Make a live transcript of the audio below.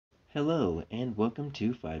Hello and welcome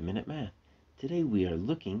to 5-Minute Math. Today we are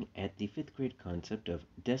looking at the 5th grade concept of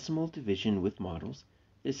decimal division with models.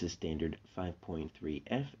 This is standard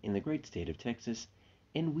 5.3F in the great state of Texas,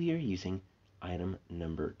 and we are using item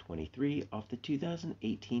number 23 off the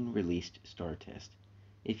 2018 released STAAR test.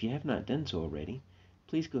 If you have not done so already,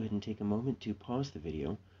 please go ahead and take a moment to pause the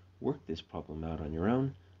video, work this problem out on your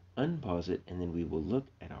own, unpause it, and then we will look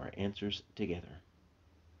at our answers together.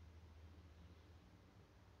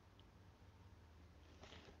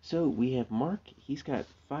 So we have Mark. He's got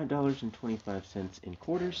 $5.25 in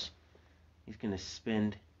quarters. He's going to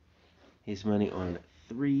spend his money on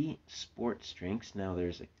 3 sports drinks. Now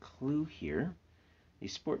there's a clue here.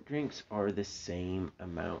 These sport drinks are the same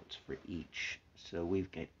amount for each. So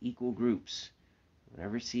we've got equal groups.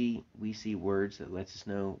 Whenever we see words that lets us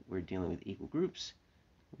know we're dealing with equal groups,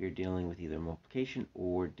 we're dealing with either multiplication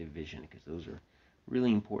or division, because those are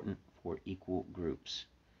really important for equal groups.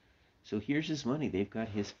 So here's his money. They've got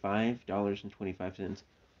his $5.25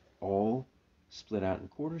 all split out in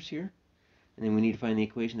quarters here. And then we need to find the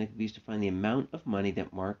equation that can be used to find the amount of money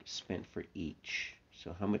that Mark spent for each.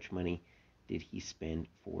 So how much money did he spend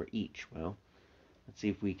for each? Well, let's see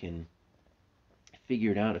if we can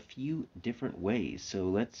figure it out a few different ways. So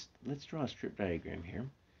let's draw a strip diagram here.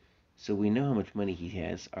 So we know how much money he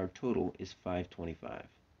has. Our total is $5.25.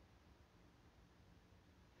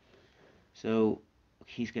 So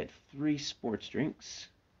he's got 3 sports drinks.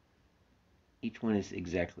 Each one is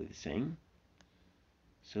exactly the same.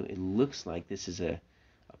 So it looks like this is a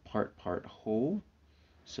part whole.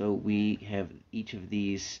 So we have each of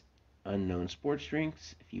these unknown sports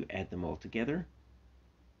drinks. If you add them all together,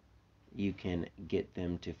 you can get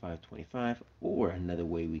them to 525. Or another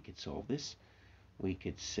way we could solve this, we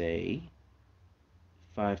could say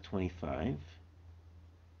 525.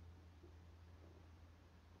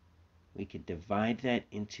 We could divide that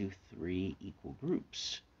into 3 equal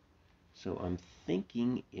groups. So I'm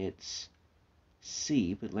thinking it's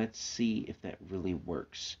C, but let's see if that really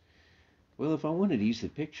works. Well, if I wanted to use the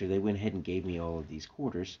picture, they went ahead and gave me all of these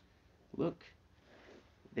quarters. Look,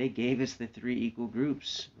 they gave us the 3 equal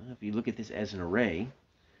groups. Well, if you look at this as an array,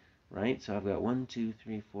 right? So I've got 1, 2,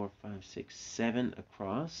 3, 4, 5, 6, 7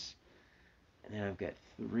 across, and then I've got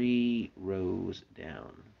 3 rows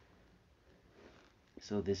down.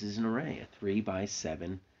 So this is an array, a 3 by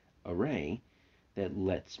 7 array that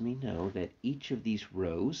lets me know that each of these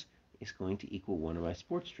rows is going to equal one of my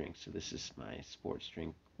sports drinks. So this is my sports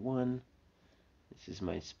drink 1, this is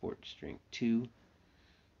my sports drink 2,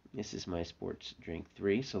 this is my sports drink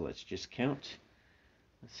 3. So let's just count.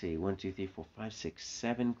 Let's see, 1, 2, 3, 4, 5, 6,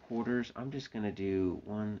 7 quarters. I'm just going to do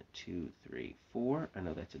 1, 2, 3, 4. I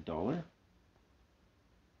know that's $1.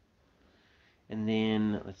 And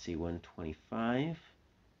then, let's see, 125,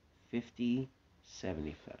 50,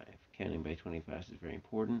 75. Counting by 25 is very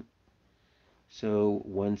important. So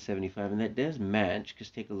 175, and that does match, because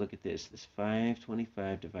take a look at this. This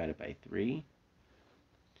 525 divided by 3.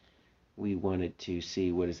 We wanted to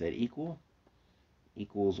see what does that equal.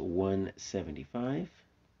 Equals 175.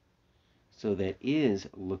 So that is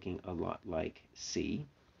looking a lot like C.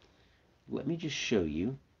 Let me just show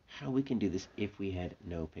you how we can do this if we had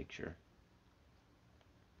no picture.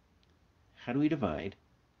 How do we divide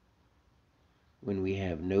when we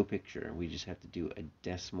have no picture? We just have to do a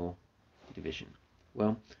decimal division.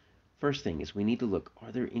 Well, first thing is we need to look,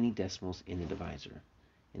 are there any decimals in the divisor?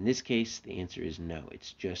 In this case, the answer is no,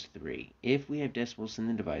 it's just 3. If we have decimals in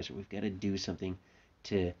the divisor, we've got to do something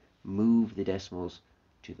to move the decimals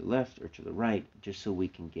to the left or to the right, just so we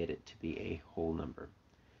can get it to be a whole number.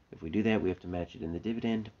 If we do that, we have to match it in the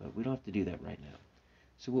dividend, but we don't have to do that right now.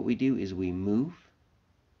 So what we do is we move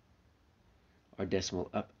our decimal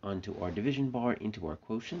up onto our division bar into our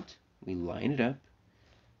quotient. We line it up,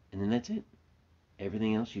 and then that's it.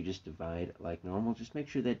 Everything else you just divide like normal. Just make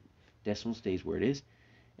sure that decimal stays where it is,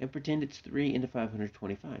 and pretend it's 3 into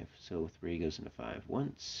 525. So 3 goes into 5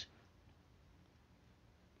 once.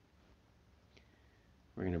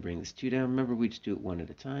 We're going to bring this 2 down. Remember, we just do it 1 at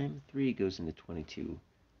a time. 3 goes into 22,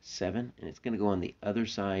 7, and it's going to go on the other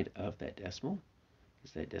side of that decimal,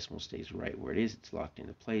 because that decimal stays right where it is. It's locked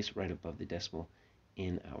into place right above the decimal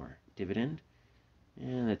in our dividend.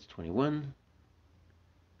 And that's 21.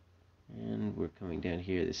 And we're coming down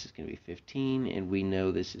here. This is going to be 15. And we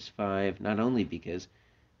know this is 5, not only because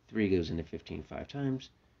 3 goes into 15 5 times,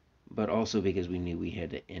 but also because we knew we had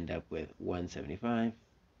to end up with 175.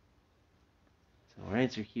 So our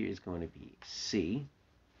answer here is going to be C.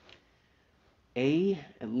 A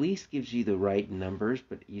at least gives you the right numbers,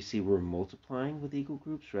 but you see we're multiplying with equal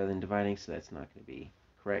groups rather than dividing, so that's not going to be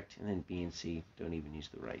correct. And then B and C don't even use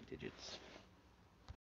the right digits.